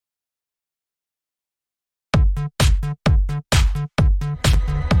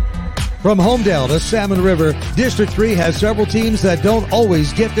From Homedale to Salmon River, District 3 has several teams that don't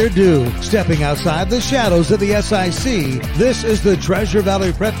always get their due. Stepping outside the shadows of the SIC, this is the Treasure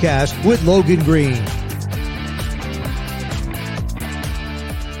Valley Prepcast with Logan Green.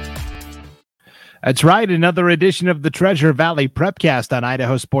 That's right. Another edition of the Treasure Valley Prepcast on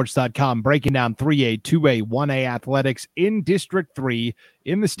idahosports.com, breaking down 3A, 2A, 1A athletics in District 3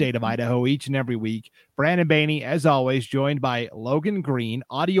 in the state of Idaho each and every week. Brandon Baney, as always, joined by Logan Green.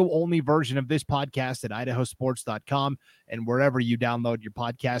 Audio-only version of this podcast at idahosports.com and wherever you download your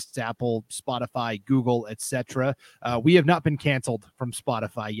podcasts, Apple, Spotify, Google, etc. We have not been canceled from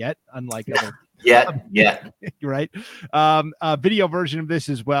Spotify yet, unlike other Yeah. Right. Video version of this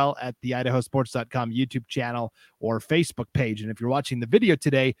as well at the idahosports.com YouTube channel or Facebook page. And if you're watching the video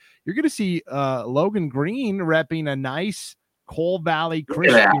today, you're going to see Logan Green repping a nice Cole Valley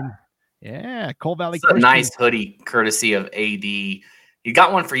Christian. Yeah, Cole Valley Christian. A nice hoodie courtesy of AD. You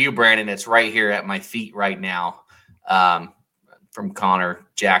got one for you, Brandon. It's right here at my feet right now. From Connor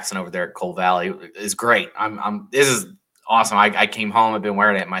Jackson over there at Cole Valley. It's great. This is awesome. I came home, I've been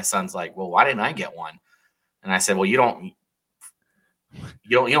wearing it. My son's like, well, why didn't I get one? And I said, well, you don't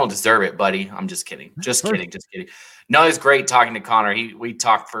deserve it, buddy. I'm just kidding. Just kidding. No, it's great talking to Connor. We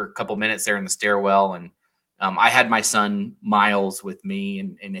talked for a couple minutes there in the stairwell, and I had my son Miles with me,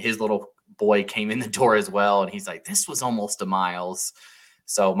 and his little boy came in the door as well. And he's like, this was almost a Miles.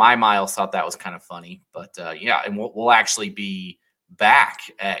 So my Miles thought that was kind of funny, but and we'll actually be back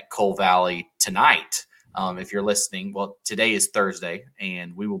at Cole Valley tonight. If you're listening, well, today is Thursday,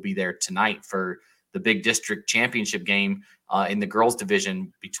 and we will be there tonight for the big district championship game in the girls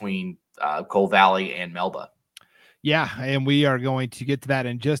division between Cole Valley and Melba. Yeah, and we are going to get to that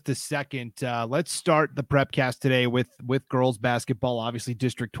in just a second. Let's start the Prepcast today with girls basketball. Obviously,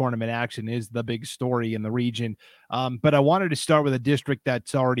 district tournament action is the big story in the region. But I wanted to start with a district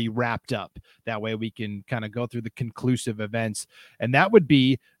that's already wrapped up. That way we can kind of go through the conclusive events. And that would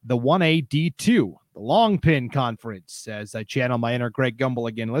be the 1A D2, the Long Pin Conference, as I channel my inner Greg Gumbel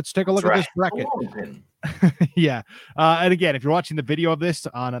again. Let's take a look at this bracket. Yeah. And again, if you're watching the video of this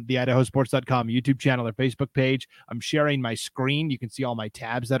on the idahosports.com YouTube channel or Facebook page, I'm sharing my screen. You can see all my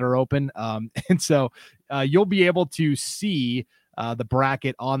tabs that are open. And so you'll be able to see the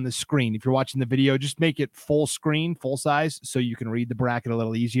bracket on the screen. If you're watching the video, just make it full screen, full size, so you can read the bracket a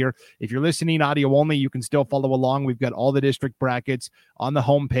little easier. If you're listening audio only, you can still follow along. We've got all the district brackets on the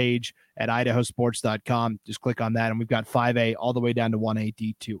homepage at idahosports.com. Just click on that, and we've got 5A all the way down to 1A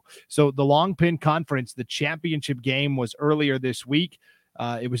D2. So the Long Pin Conference, the championship game was earlier this week.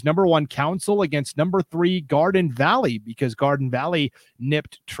 It was number 1 Council against number 3 Garden Valley, because Garden Valley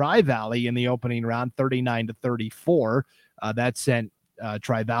nipped Tri-Valley in the opening round 39-34. That sent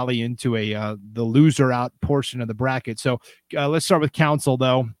Tri-Valley into the loser out portion of the bracket. So let's start with Council,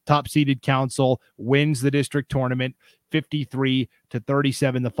 though. Top seeded Council wins the district tournament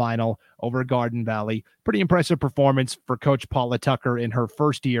 53-37 the final over Garden Valley. Pretty impressive performance for Coach Paula Tucker in her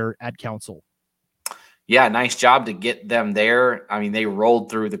first year at Council. Yeah, nice job to get them there. I mean, they rolled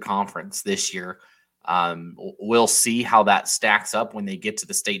through the conference this year. We'll see how that stacks up when they get to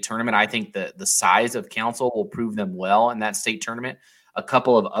the state tournament. I think the size of Council will prove them well in that state tournament. A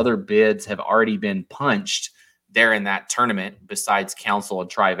couple of other bids have already been punched there in that tournament besides Council and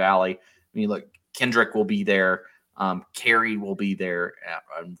Tri-Valley. I mean, look, Kendrick will be there. Cary will be there,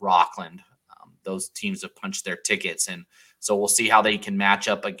 and Rockland. Those teams have punched their tickets, and so we'll see how they can match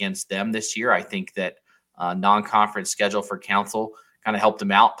up against them this year. I think that non-conference schedule for Council kind of helped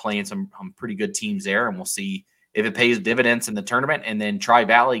them out, playing some pretty good teams there, and we'll see if it pays dividends in the tournament. And then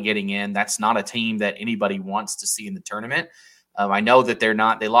Tri-Valley getting in, that's not a team that anybody wants to see in the tournament. I know that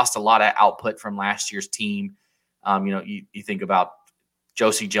they lost a lot of output from last year's team. You think about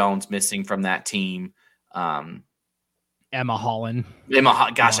Josie Jones missing from that team. Emma Holland.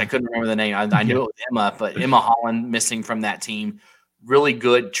 Gosh, I couldn't remember the name. I knew it was Emma, but Emma Holland missing from that team. Really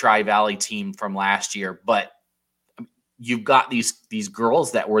good Tri-Valley team from last year, but you've got these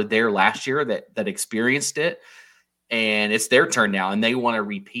girls that were there last year that experienced it, and it's their turn now, and they want to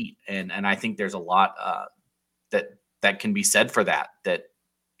repeat. And I think there's a lot that can be said for that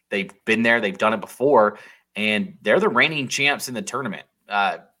they've been there, they've done it before, and they're the reigning champs in the tournament.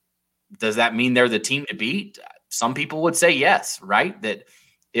 Does that mean they're the team to beat? Some people would say yes, right? That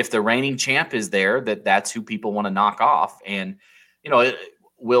if the reigning champ is there, that's who people want to knock off. And,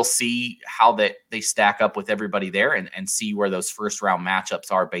 we'll see how they stack up with everybody there and see where those first round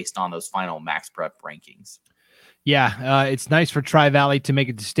matchups are based on those final Max Prep rankings. Yeah, it's nice for Tri-Valley to make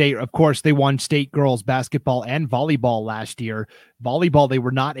it to state. Of course, they won state girls basketball and volleyball last year. Volleyball, they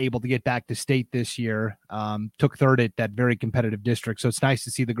were not able to get back to state this year, took third at that very competitive district. So it's nice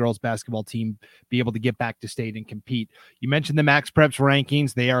to see the girls basketball team be able to get back to state and compete. You mentioned the Max Preps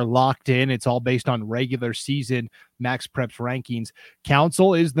rankings. They are locked in. It's all based on regular season Max Preps rankings.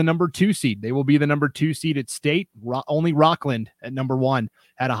 Council is the number 2 seed. They will be the number 2 seed at state. Only Rockland at number 1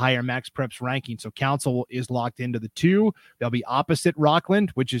 had a higher Max Preps ranking. So Council is locked into the 2. They'll be opposite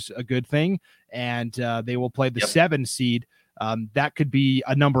Rockland, which is a good thing. And they will play the 7 seed. That could be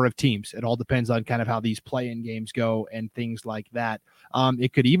a number of teams. It all depends on kind of how these play-in games go and things like that.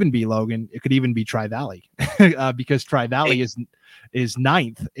 It could even be Logan. It could even be Tri-Valley because Tri-Valley is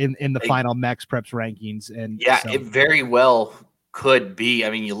 9th in the final Max Preps rankings. And it very well could be. I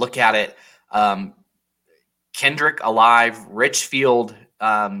mean, you look at it, Kendrick alive, Richfield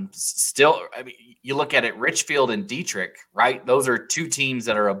still. I mean, you look at it, Richfield and Dietrich, right? Those are 2 teams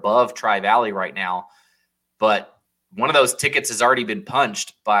that are above Tri-Valley right now, but one of those tickets has already been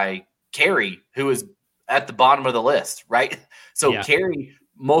punched by Cary, who is at the bottom of the list, right? So Cary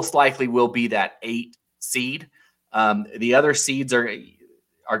most likely will be that 8 seed. The other seeds are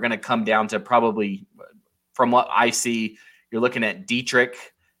going to come down to probably, from what I see, you're looking at Dietrich,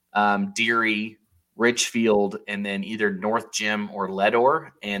 Deary, Richfield, and then either North Gym or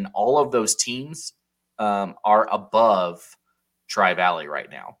Ledor. And all of those teams are above Tri-Valley right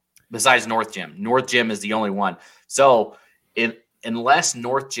now, besides North Gym. North Gym is the only one. So unless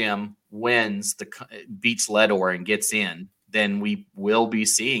North Gym beats Ledor and gets in, then we will be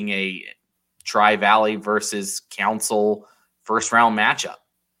seeing a Tri-Valley versus Council first round matchup.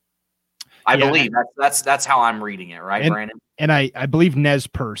 I believe that's how I'm reading it, right, Brandon? And I believe Nez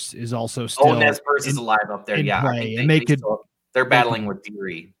Perce is also still. Nez Perce is alive up there. Yeah, play. They're battling with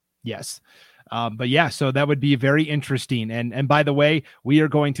Deary. Yes. So that would be very interesting. And by the way, we are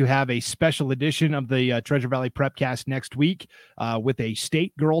going to have a special edition of the Treasure Valley Prepcast next week with a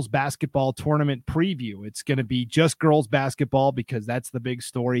state girls basketball tournament preview. It's going to be just girls basketball because that's the big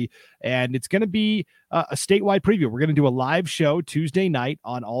story. And it's going to be a statewide preview. We're going to do a live show Tuesday night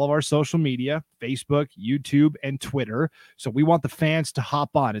on all of our social media, Facebook, YouTube, and Twitter. So we want the fans to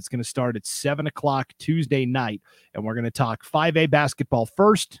hop on. It's going to start at 7:00 Tuesday night. And we're going to talk 5A basketball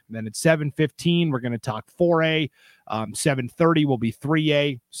first. Then at 7:15, we're going to talk 4A. 7:30 will be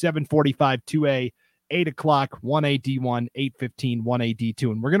 3A. 7:45, 2A. 8 o'clock, 1A D1, 8:15, 1A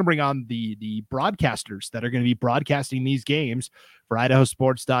D2. And we're going to bring on the broadcasters that are going to be broadcasting these games for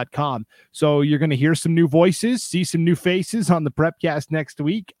idahosports.com. So you're going to hear some new voices, see some new faces on the Prepcast next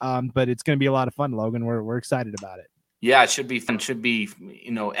week. But it's going to be a lot of fun, Logan. We're excited about it. Yeah, it should be fun. Should be,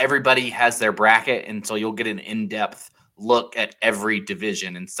 everybody has their bracket, and so you'll get an in-depth look at every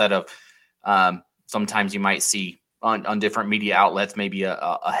division instead of sometimes you might see on different media outlets, maybe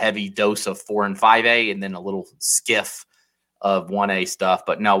a heavy dose of 4 and 5A and then a little skiff of 1A stuff.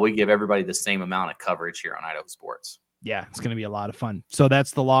 But no, we give everybody the same amount of coverage here on Idaho Sports. Yeah, it's going to be a lot of fun. So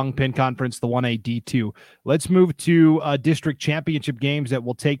that's the Long Pin Conference, the 1A D2. Let's move to district championship games that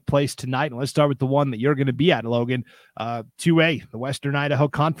will take place tonight. And let's start with the one that you're going to be at, Logan. 2A, the Western Idaho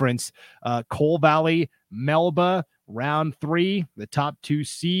Conference. Cole Valley, Melba, round 3, the top 2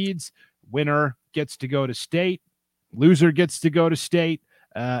 seeds. Winner gets to go to state. Loser gets to go to state.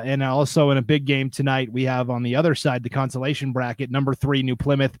 And also in a big game tonight, we have on the other side the consolation bracket, number 3 New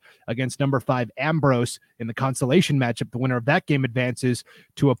Plymouth against number 5 Ambrose in the consolation matchup. The winner of that game advances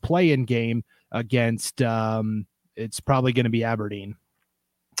to a play-in game against it's probably going to be Aberdeen.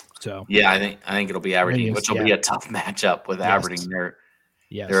 So yeah, I think it'll be Aberdeen, which will be a tough matchup with Aberdeen. They're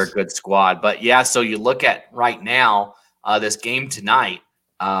a good squad. But yeah, so you look at right now, this game tonight.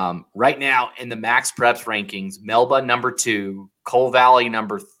 Right now in the Max Preps rankings, Melba number 2, Cole Valley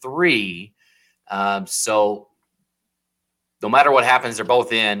number 3. So no matter what happens, they're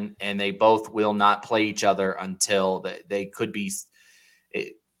both in, and they both will not play each other until they could be.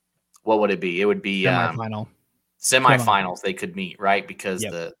 What would it be? It would be semifinals. They could meet, right? Because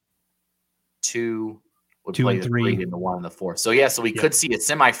the 2 would play the 3 and the 1 and the 4. So so we could see a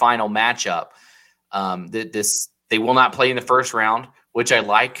semifinal matchup. They will not play in the first round, which I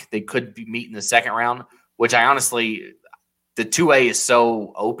like. They could meet in the second round, which I honestly, the 2A is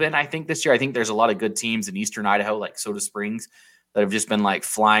so open, I think, this year. I think there's a lot of good teams in Eastern Idaho, like Soda Springs, that have just been like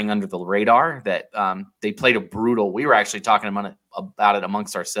flying under the radar, that they played a brutal, we were actually talking about it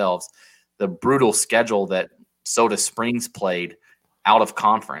amongst ourselves, the brutal schedule that Soda Springs played out of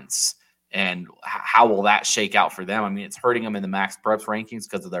conference. And how will that shake out for them? I mean, it's hurting them in the Max Preps rankings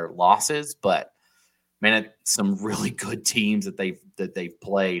because of their losses, but man, it's some really good teams that they've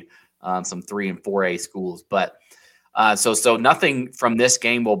played, some 3 and 4A schools. But so nothing from this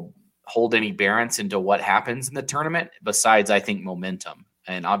game will hold any bearance into what happens in the tournament besides, I think, momentum.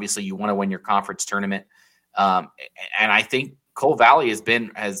 And obviously you want to win your conference tournament. And I think Cole Valley has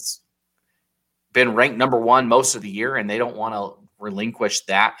been ranked number one most of the year, and they don't want to relinquish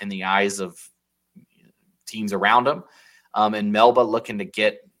that in the eyes of teams around them. And Melba looking to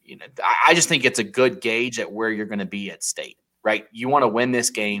get, I just think it's a good gauge at where you're going to be at state, right? You want to win this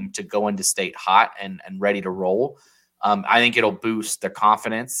game to go into state hot and ready to roll. I think it'll boost their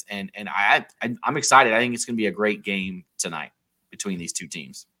confidence, and I'm excited. I think it's going to be a great game tonight between these two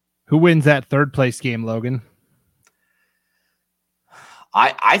teams. Who wins that third place game, Logan?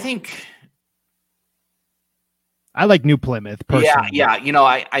 I think I like New Plymouth personally. Yeah.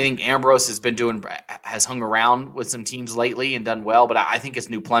 I think Ambrose has hung around with some teams lately and done well, but I think it's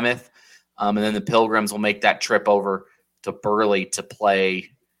New Plymouth. And then the Pilgrims will make that trip over to Burley to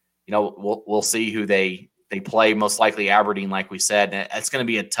play. We'll see who they play. Most likely Aberdeen, like we said. And it's going to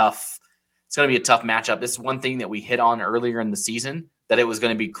be a tough matchup. This is one thing that we hit on earlier in the season, that it was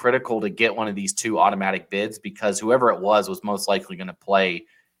going to be critical to get one of these two automatic bids, because whoever it was most likely going to play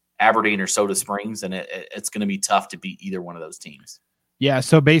Aberdeen or Soda Springs, and it's going to be tough to beat either one of those teams. Yeah,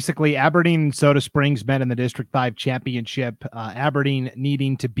 so basically Aberdeen and Soda Springs met in the District 5 championship. Aberdeen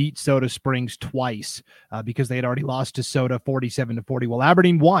needing to beat Soda Springs twice because they had already lost to Soda 47-40. Well,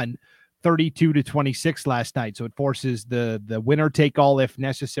 Aberdeen won 32-26 last night, so it forces the winner-take-all, if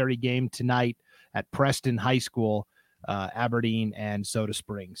necessary, game tonight at Preston High School, Aberdeen and Soda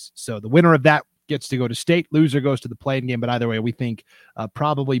Springs. So the winner of that gets to go to state, loser goes to the play-in game. But either way, we think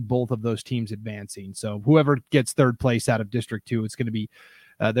probably both of those teams advancing. So whoever gets third place out of District 2, it's going to be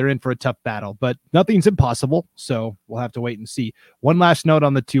they're in for a tough battle, but nothing's impossible. So we'll have to wait and see. One last note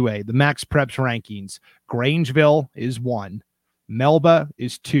on the 2A, the Max Preps rankings. Grangeville is 1, Melba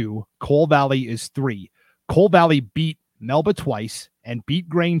is 2, Cole Valley is 3. Cole Valley beat Melba twice and beat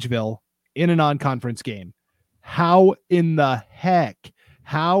Grangeville in a non-conference game. How in the heck?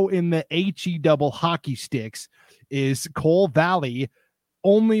 How in the HE double hockey sticks is Cole Valley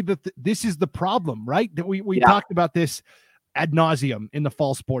only this is the problem, right? That we talked about this ad nauseum in the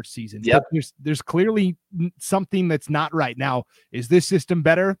fall sports season. Yep. But there's clearly something that's not right. Now, is this system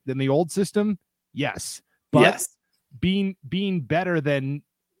better than the old system? Yes. But yes. Being better than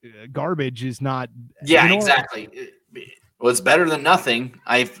garbage is not. Yeah, exactly. Well, it's better than nothing.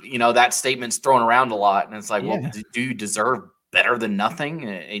 That statement's thrown around a lot, and it's like, well, do you deserve better than nothing?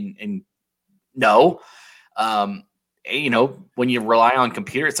 And no. When you rely on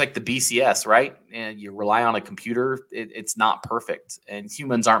computer, it's like the BCS, right? And you rely on a computer, it's not perfect, and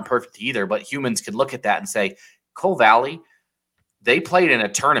humans aren't perfect either. But humans could look at that and say, Cole Valley, they played in a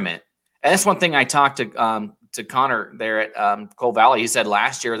tournament, and that's one thing I talked to Connor there at Cole Valley. He said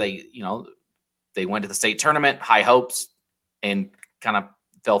last year they went to the state tournament, high hopes, and kind of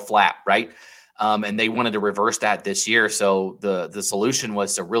fell flat, right? And they wanted to reverse that this year. So the solution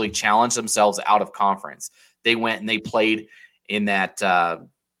was to really challenge themselves out of conference. They went and they played in that the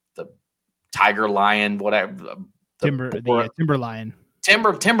Tiger Lion, whatever, Timber Lion.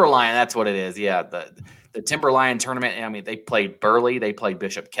 Timber Lion. That's what it is. Yeah, the Timber Lion tournament. I mean, they played Burley, they played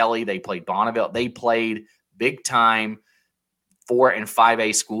Bishop Kelly, they played Bonneville, they played big time 4 and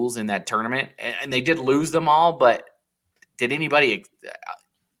 5A schools in that tournament, and they did lose them all. But did anybody?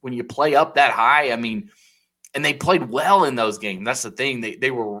 When you play up that high, I mean, and they played well in those games. That's the thing.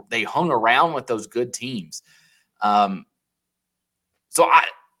 They hung around with those good teams. So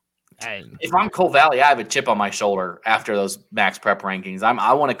if I'm Cole Valley, I have a chip on my shoulder after those Max Prep rankings.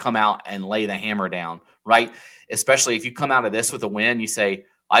 I want to come out and lay the hammer down, right? Especially if you come out of this with a win, you say,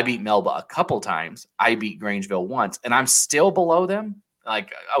 I beat Melba a couple times. I beat Grangeville once, and I'm still below them.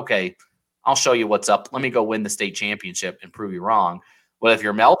 Like, okay, I'll show you what's up. Let me go win the state championship and prove you wrong. Well, if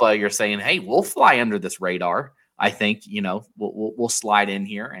you're Melba, you're saying, hey, we'll fly under this radar. I think, we'll slide in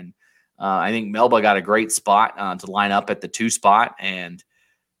here. And I think Melba got a great spot to line up at the 2 spot. And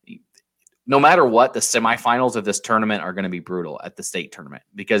no matter what, the semifinals of this tournament are going to be brutal at the state tournament.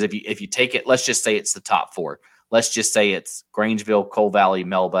 Because if you take it, let's just say it's the top 4. Let's just say it's Grangeville, Cole Valley,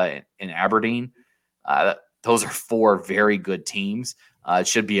 Melba, and Aberdeen. Those are 4 very good teams. It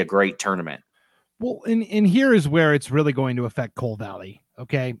should be a great tournament. Well, and here is where it's really going to affect Cole Valley.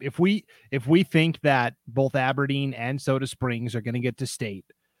 Okay, if we think that both Aberdeen and Soda Springs are going to get to state,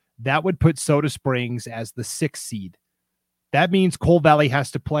 that would put Soda Springs as the 6th seed. That means Cole Valley has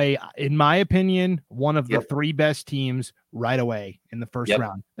to play, in my opinion, one of the 3 best teams right away in the first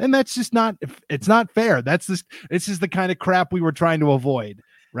round, and that's just not. It's not fair. This is the kind of crap we were trying to avoid,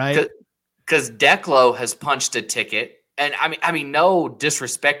 right? Because Declo has punched a ticket, and I mean, no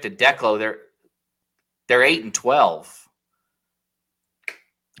disrespect to Declo, they're 8-12.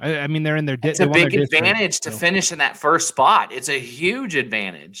 I mean, they're in their. It's a big advantage to finish in that first spot. It's a huge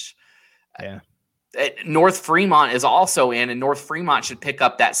advantage. Yeah. North Fremont is also in, and North Fremont should pick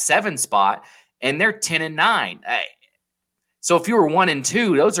up that 7 spot, and they're 10-9. So if you were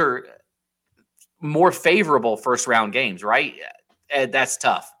 1-2, those are more favorable first round games, right? That's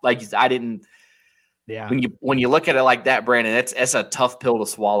tough. Like I didn't. Yeah. When you look at it like that, Brandon, it's a tough pill to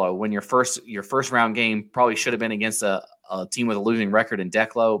swallow. When your first round game probably should have been against a team with a losing record in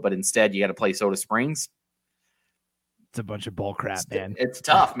Declo, but instead you got to play Soda Springs. It's a bunch of bull crap, man. It's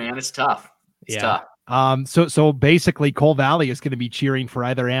tough, man. It's tough. It's tough. So basically, Cole Valley is going to be cheering for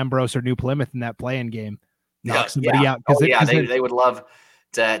either Ambrose or New Plymouth in that play-in game. Knock somebody out. They would love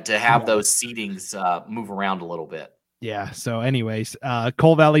to have those seedings move around a little bit. Yeah. So, anyways,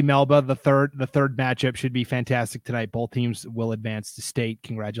 Cole Valley Melba, the third matchup should be fantastic tonight. Both teams will advance to state.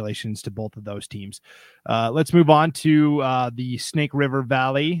 Congratulations to both of those teams. Let's move on to the Snake River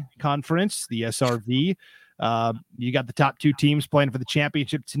Valley Conference, the SRV. You got the top 2 teams playing for the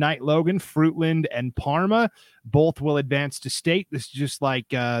championship tonight, Logan, Fruitland and Parma. Both will advance to state. This is just like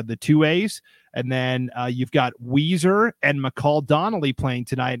the 2As. And then you've got Weiser and McCall Donnelly playing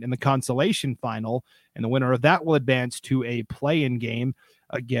tonight in the consolation final. And the winner of that will advance to a play-in game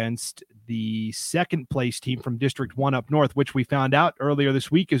against the second place team from District 1 up north, which we found out earlier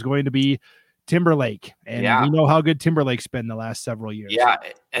this week is going to be Timberlake. And we know how good Timberlake's been the last several years. Yeah,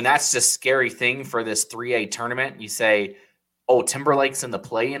 and that's the scary thing for this 3A tournament. You say, oh, Timberlake's in the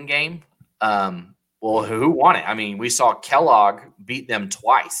play-in game? Well, who won it? I mean, we saw Kellogg beat them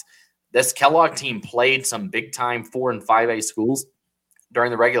twice. This Kellogg team played some big-time 4 and 5A schools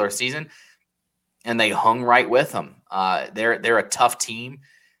during the regular season, and they hung right with them. They're a tough team.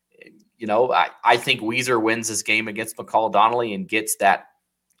 You know, I think Weiser wins this game against McCall Donnelly and gets that,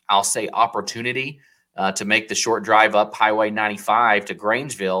 I'll say, opportunity to make the short drive up Highway 95 to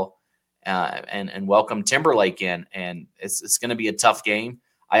Grangeville and welcome Timberlake in. And it's going to be a tough game.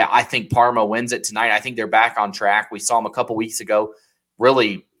 I think Parma wins it tonight. I think they're back on track. We saw them a couple weeks ago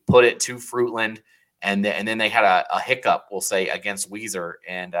really put it to Fruitland, and then they had a hiccup, we'll say, against Weiser.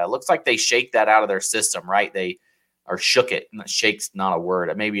 And looks like they shake that out of their system, right? Or shook it. Shake's not a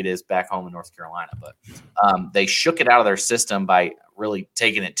word. Maybe it is back home in North Carolina, but they shook it out of their system by really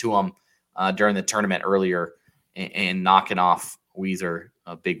taking it to them during the tournament earlier and knocking off Weiser.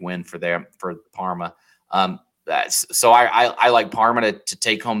 A big win for Parma. So I like Parma to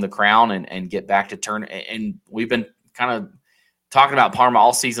take home the crown and get back to turn. And we've been kind of talking about Parma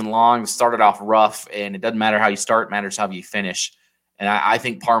all season long. Started off rough, and it doesn't matter how you start; it matters how you finish. And I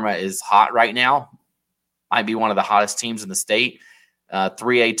think Parma is hot right now. Might be one of the hottest teams in the state.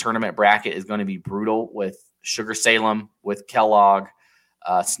 3A tournament bracket is going to be brutal with Sugar Salem, with Kellogg,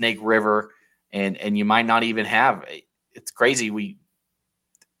 Snake River, and you might not even have. It's crazy.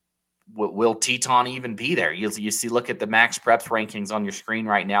 Will Teton even be there? You see, look at the Max Preps rankings on your screen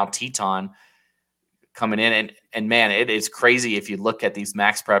right now. Teton coming in, and man, it is crazy if you look at these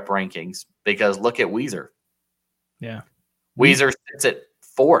Max Prep rankings, because look at Weiser. Yeah, Weiser sits at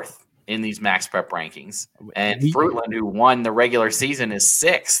 4th in these Max Prep rankings, and Fruitland, who won the regular season, is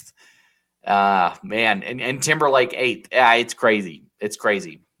 6th. Man, and Timberlake 8th. Yeah, it's crazy. It's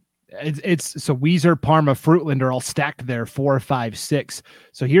crazy. It's so Weiser, Parma, Fruitland are all stacked there 4, 5, 6.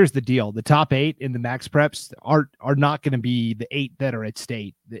 So here's the deal: the top 8 in the Max Preps are not going to be the 8 that are at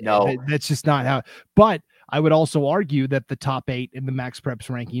state. No, that's just not how. But I would also argue that the top 8 in the Max Preps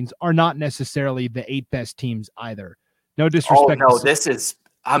rankings are not necessarily the 8 best teams either. No disrespect. Oh no, this is.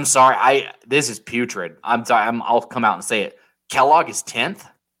 I'm sorry. This is putrid. I'm sorry. I'll come out and say it. Kellogg is 10th.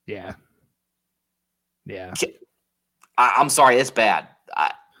 Yeah. I'm sorry. It's bad.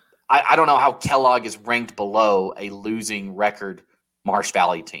 I don't know how Kellogg is ranked below a losing record Marsh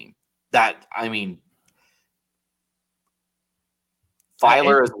Valley team.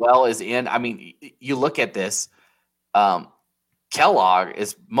 Filer as well is in. I mean, you look at this. Kellogg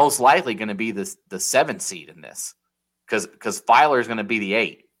is most likely going to be the 7th seed in this, because Filer is going to be the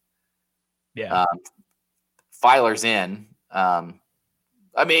 8. Yeah, Filer's in. I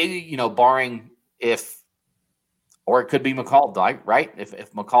mean, barring if. Or it could be McCall, right?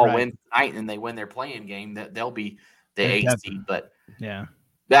 If McCall wins tonight and they win their play-in game, they'll be the 8th seed. But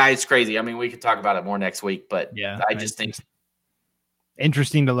it's crazy. I mean, we could talk about it more next week. But I just think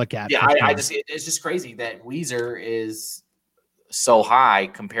interesting to look at. Yeah, it's just crazy that Weiser is so high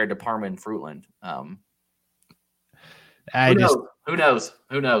compared to Parma and Fruitland. Who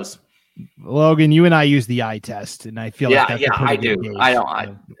knows? Logan, you and I use the eye test, and I feel like that's I do. Gauge, I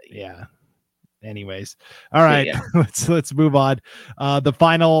don't. Anyways, all right, Yeah. let's move on. The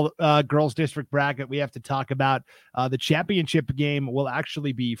final girls district bracket we have to talk about. The championship game will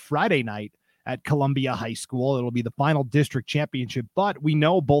actually be Friday night at Columbia High School. It'll be the final district championship, but we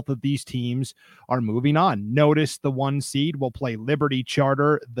know both of these teams are moving on. Notice the 1 seed will play Liberty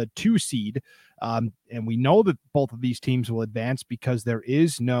Charter, the 2 seed. And we know that both of these teams will advance because there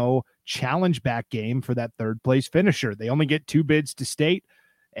is no challenge back game for that 3rd place finisher. They only get 2 bids to state.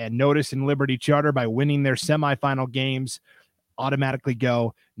 And Notice and Liberty Charter, by winning their semifinal games, automatically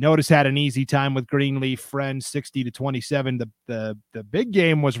go. Notice had an easy time with Greenleaf Friends, 60-27. The big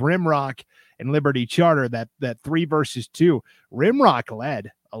game was Rimrock and Liberty Charter, that 3 versus 2. Rimrock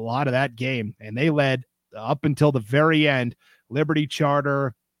led a lot of that game, and they led up until the very end. Liberty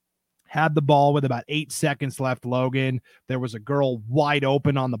Charter had the ball with about 8 seconds left, Logan. There was a girl wide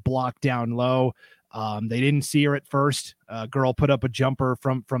open on the block down low. They didn't see her at first. A girl put up a jumper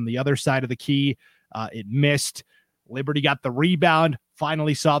from the other side of the key. It missed. Liberty got the rebound,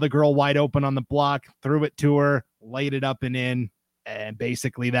 finally saw the girl wide open on the block, threw it to her, laid it up and in, and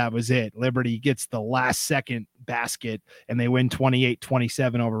basically that was it. Liberty gets the last second basket, and they win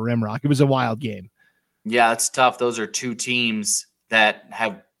 28-27 over Rimrock. It was a wild game. Yeah, it's tough. Those are 2 teams that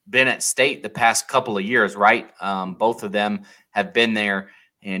have been at state the past couple of years, right? Both of them have been there.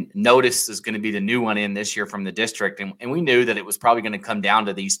 And Notice is going to be the new one in this year from the district. And we knew that it was probably going to come down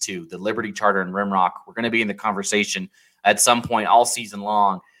to these 2, the Liberty Charter and Rimrock. We're going to be in the conversation at some point all season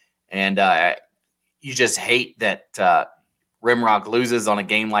long. And you just hate that Rimrock loses on a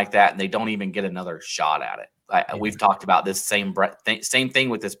game like that and they don't even get another shot at it. We've talked about this same thing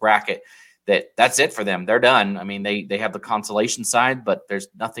with this bracket, that's it for them. They're done. I mean, they have the consolation side, but there's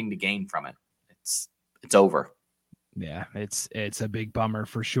nothing to gain from it. It's over. Yeah, it's a big bummer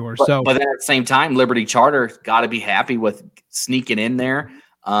for sure. But at the same time, Liberty Charter got to be happy with sneaking in there,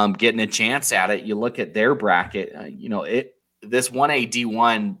 getting a chance at it. You look at their bracket, this 1A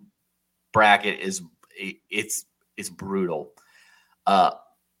D1 bracket is brutal.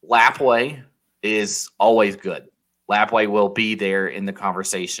 Lapwai is always good. Lapwai will be there in the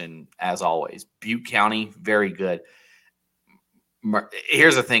conversation as always. Butte County, very good.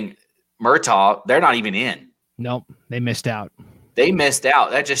 Here's the thing, Murtaugh, they're not even in. Nope, they missed out.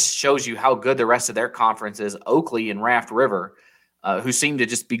 That just shows you how good the rest of their conference is. Oakley and Raft River, who seem to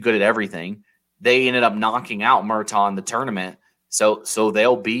just be good at everything, they ended up knocking out Murtaugh in the tournament. So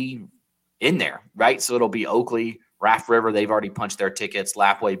they'll be in there, right? So it'll be Oakley, Raft River. They've already punched their tickets.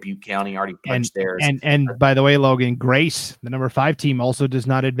 Lapwai, Butte County already punched theirs. And by the way, Logan, Grace, the number 5 team, also does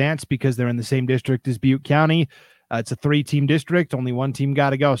not advance because they're in the same district as Butte County. It's a 3-team district. Only 1 team got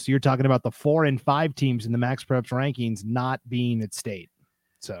to go. So you're talking about the 4 and 5 teams in the Max Preps rankings not being at state.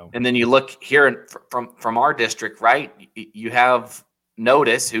 So, and then you look here from our district, right? You have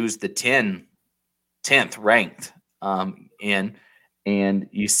Notice, who's the 10th ranked and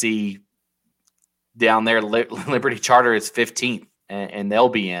you see down there Liberty Charter is 15th, and they'll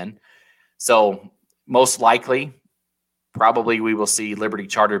be in. So most likely, probably we will see Liberty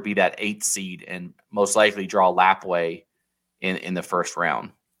Charter be that 8th seed and most likely draw Lapwai in the first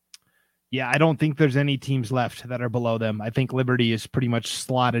round. Yeah, I don't think there's any teams left that are below them. I think Liberty is pretty much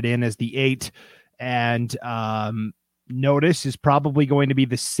slotted in as the 8, and Notice is probably going to be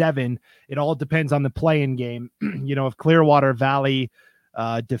the 7. It all depends on the play-in game. If Clearwater Valley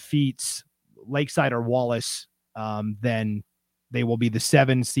defeats Lakeside or Wallace, then they will be the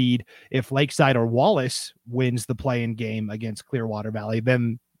 7 seed. If Lakeside or Wallace wins the play-in game against Clearwater Valley,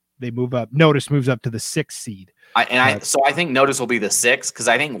 then they move up. Notice moves up to the 6th seed. So I think Notice will be the 6th because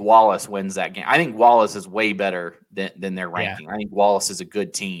I think Wallace wins that game. I think Wallace is way better than their ranking. Yeah. I think Wallace is a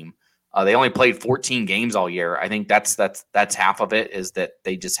good team. They only played 14 games all year. I think that's half of it is that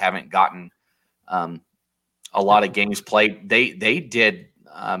they just haven't gotten a lot of games played. They did.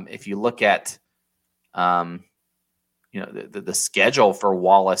 If you look at the schedule for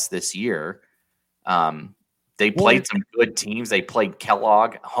Wallace this year, they played some good teams. They played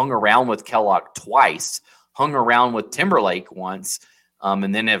Kellogg, hung around with Kellogg twice, hung around with Timberlake once,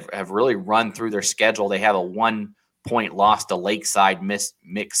 and then have really run through their schedule. They have a 1-point loss to Lakeside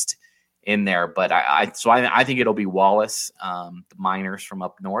mixed in there, but I think it'll be Wallace, the Miners from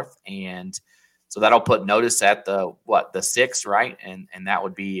up north, and so that'll put Notice at the 6th, right? And that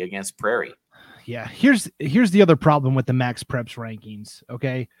would be against Prairie. Yeah, here's the other problem with the Max Preps rankings.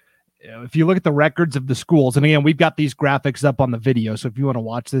 Okay, if you look at the records of the schools, and again, we've got these graphics up on the video, so if you want to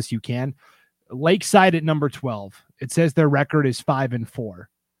watch this, you can. Lakeside at number 12, it says their record is 5-4.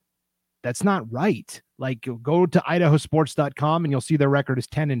 That's not right. Like, go to idahosports.com and you'll see their record is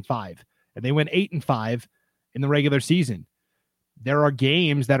 10-5, and they went 8-5 in the regular season. There are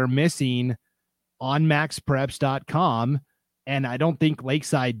games that are missing on maxpreps.com. And I don't think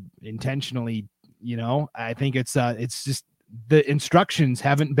Lakeside intentionally, I think it's just the instructions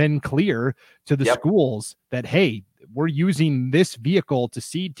haven't been clear to the schools that, hey, we're using this vehicle to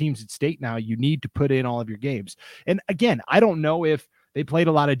seed teams at state now. You need to put in all of your games. And again, I don't know if they played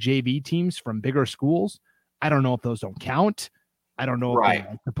a lot of JV teams from bigger schools. I don't know if those don't count. I don't know if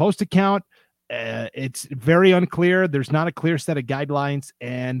they're supposed to count. It's very unclear. There's not a clear set of guidelines.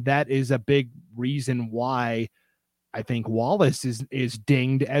 And that is a big reason why I think Wallace is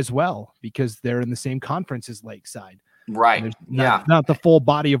dinged as well, because they're in the same conference as Lakeside. Right. Not the full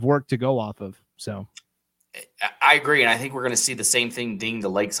body of work to go off of. So I agree. And I think we're going to see the same thing ding the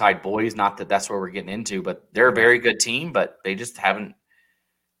Lakeside boys. Not that that's where we're getting into, but they're a very good team, but they just haven't.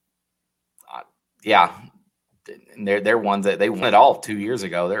 And they're ones that they won it all 2 years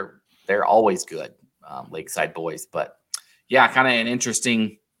ago. They're always good, Lakeside boys. But yeah, kind of an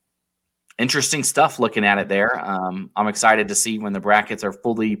interesting stuff looking at it there. I'm excited to see when the brackets are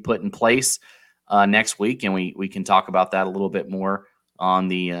fully put in place next week, and we can talk about that a little bit more on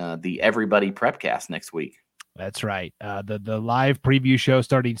the Everybody Prepcast next week. That's right. The live preview show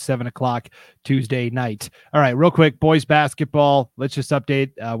starting 7:00 Tuesday night. All right, real quick, boys basketball. Let's just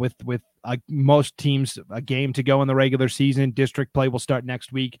update with most teams a game to go in the regular season. District play will start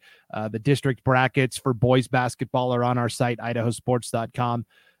next week. The district brackets for boys basketball are on our site, idahosports.com.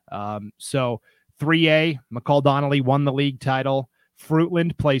 So 3A, McCall Donnelly won the league title.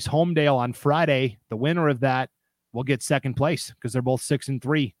 Fruitland plays Homedale on Friday. The winner of that will get second place because they're both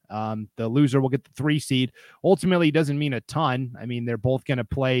 6-3. The loser will get the 3 seed. Ultimately, it doesn't mean a ton. I mean, they're both going to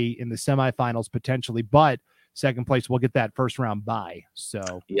play in the semifinals potentially, but second place will get that first round bye.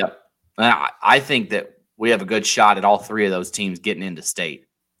 So, yep. I think that we have a good shot at all 3 of those teams getting into state,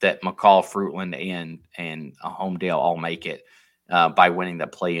 that McCall, Fruitland, and Homedale all make it by winning the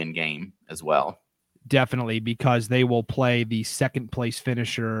play-in game as well. Definitely, because they will play the second place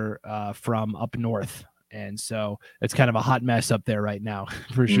finisher from up north. And so it's kind of a hot mess up there right now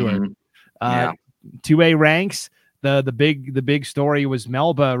for sure. Mm-hmm. 2A ranks. The big story was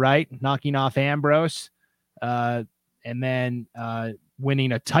Melba, right? Knocking off Ambrose. And then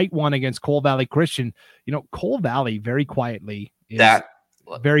winning a tight one against Cole Valley Christian. Cole Valley very quietly is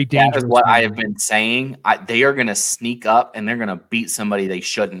very dangerous. That is what I have been saying. They are going to sneak up and they're going to beat somebody they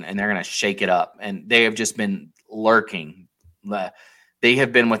shouldn't, and they're going to shake it up. And they have just been lurking. They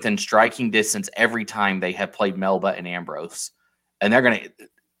have been within striking distance every time they have played Melba and Ambrose. And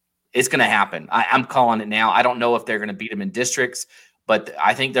it's going to happen. I'm calling it now. I don't know if they're going to beat them in districts, but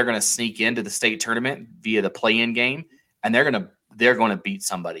I think they're going to sneak into the state tournament via the play-in game, and they're going to beat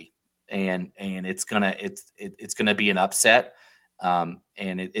somebody. And it's going to be an upset. And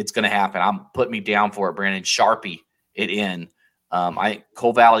it's going to happen. I'm putting me down for it, Brandon. Sharpie it in.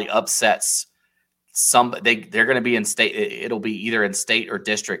 Cole Valley upsets they're going to be in state. It'll be either in state or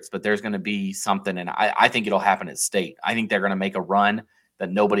districts, but there's going to be something. And I think it'll happen at state. I think they're going to make a run that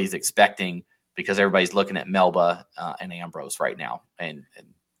nobody's expecting because everybody's looking at Melba and Ambrose right now. And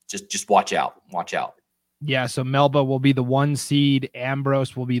just watch out. Yeah. So Melba will be the 1 seed.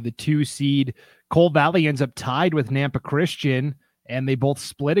 Ambrose will be the 2 seed. Cole Valley ends up tied with Nampa Christian, and they both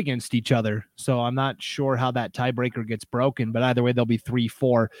split against each other. So I'm not sure how that tiebreaker gets broken, but either way, they'll be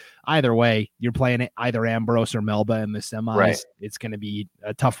 3-4. Either way, you're playing either Ambrose or Melba in the semis. Right. It's going to be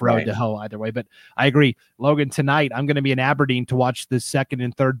a tough road to hoe either way. But I agree. Logan, tonight, I'm going to be in Aberdeen to watch the second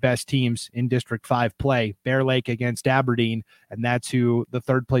and third best teams in District 5 play. Bear Lake against Aberdeen, and that's who the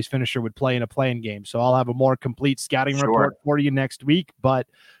third place finisher would play in a play-in game. So I'll have a more complete scouting report for you next week, but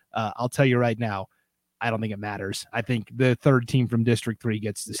I'll tell you right now, I don't think it matters. I think the third team from District 3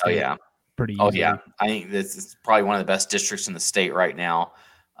 gets the state pretty easily. Oh, yeah. I think this is probably one of the best districts in the state right now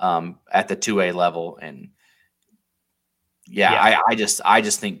at the 2A level. And, I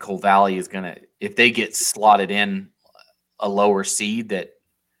just think Cole Valley is going to – if they get slotted in a lower seed,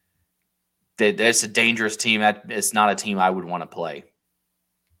 that's a dangerous team. It's not a team I would want to play.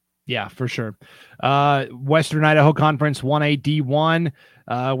 Yeah, for sure. Western Idaho Conference 1A D1.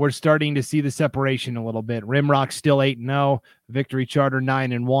 We're starting to see the separation a little bit. Rimrock still 8-0, Victory Charter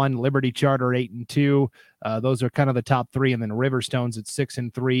 9-1, Liberty Charter 8-2. Those are kind of the top 3, and then Riverstone's at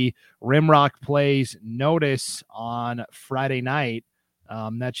 6-3. Rimrock plays Notice on Friday night.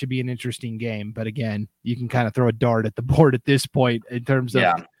 That should be an interesting game. But again, you can kind of throw a dart at the board at this point in terms of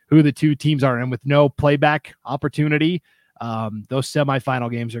who the 2 teams are. And with no playback opportunity, those semifinal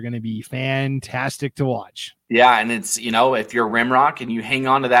games are going to be fantastic to watch. Yeah. And it's, if you're Rimrock and you hang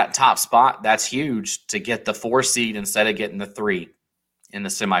on to that top spot, that's huge to get the 4 seed instead of getting the 3 in the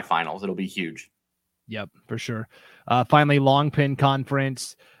semifinals. It'll be huge. Yep, for sure. Finally, Longpin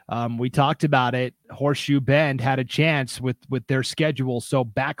Conference. We talked about it. Horseshoe Bend had a chance with their schedule so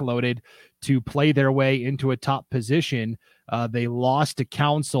backloaded to play their way into a top position. They lost to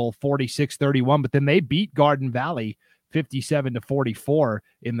Council 46-31, but then they beat Garden Valley 57-44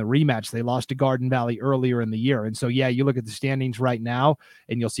 in the rematch. They lost to Garden Valley earlier in the year. And so, yeah, you look at the standings right now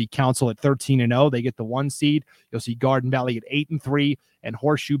and you'll see Council at 13-0. They get the 1 seed. You'll see Garden Valley at 8-3 and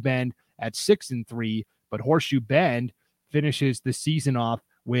Horseshoe Bend at 6-3. But Horseshoe Bend finishes the season off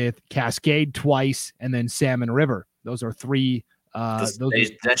with Cascade twice and then Salmon River. Those are 3.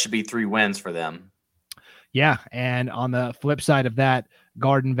 That should be 3 wins for them. Yeah. And on the flip side of that,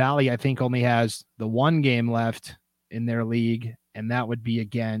 Garden Valley, I think, only has the 1 game left in their league, and that would be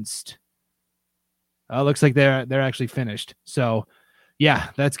against looks like they're actually finished. So yeah,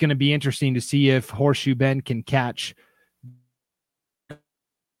 that's going to be interesting to see if Horseshoe Bend can catch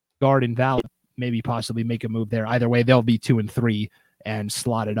Garden Valley, maybe possibly make a move there. Either way, they'll be 2-3 and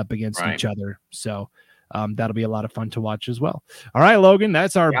slot it up against each other. So that'll be a lot of fun to watch as well. All right, Logan,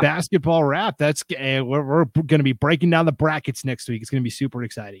 that's our basketball wrap. That's we're going to be breaking down the brackets next week. It's going to be super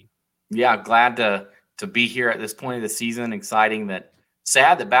exciting. Yeah, glad to be here at this point of the season. Exciting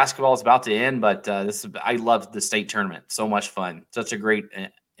sad that basketball is about to end, but I love the state tournament. So much fun. Such a great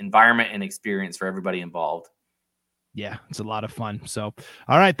environment and experience for everybody involved. Yeah, it's a lot of fun. So,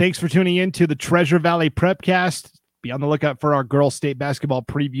 all right, thanks for tuning in to the Treasure Valley Prepcast. Be on the lookout for our girls state basketball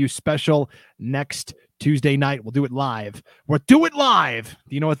preview special next Tuesday night. We'll do it live. We'll do it live.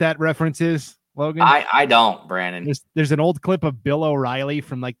 Do you know what that reference is, Logan? I don't, Brandon. There's an old clip of Bill O'Reilly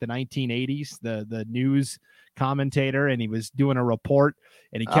from like the 1980s, the news commentator, and he was doing a report,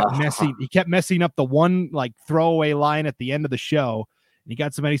 and he kept messing up the one like throwaway line at the end of the show. And he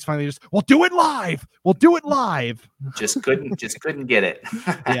got so many, he's finally just, we'll do it live. We'll do it live. Just couldn't get it.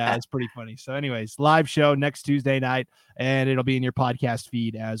 Yeah, it's pretty funny. So anyways, live show next Tuesday night, and it'll be in your podcast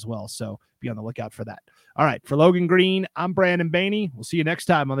feed as well. So be on the lookout for that. All right. For Logan Green, I'm Brandon Baney. We'll see you next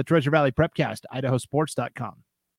time on the Treasure Valley Prepcast, idahosports.com.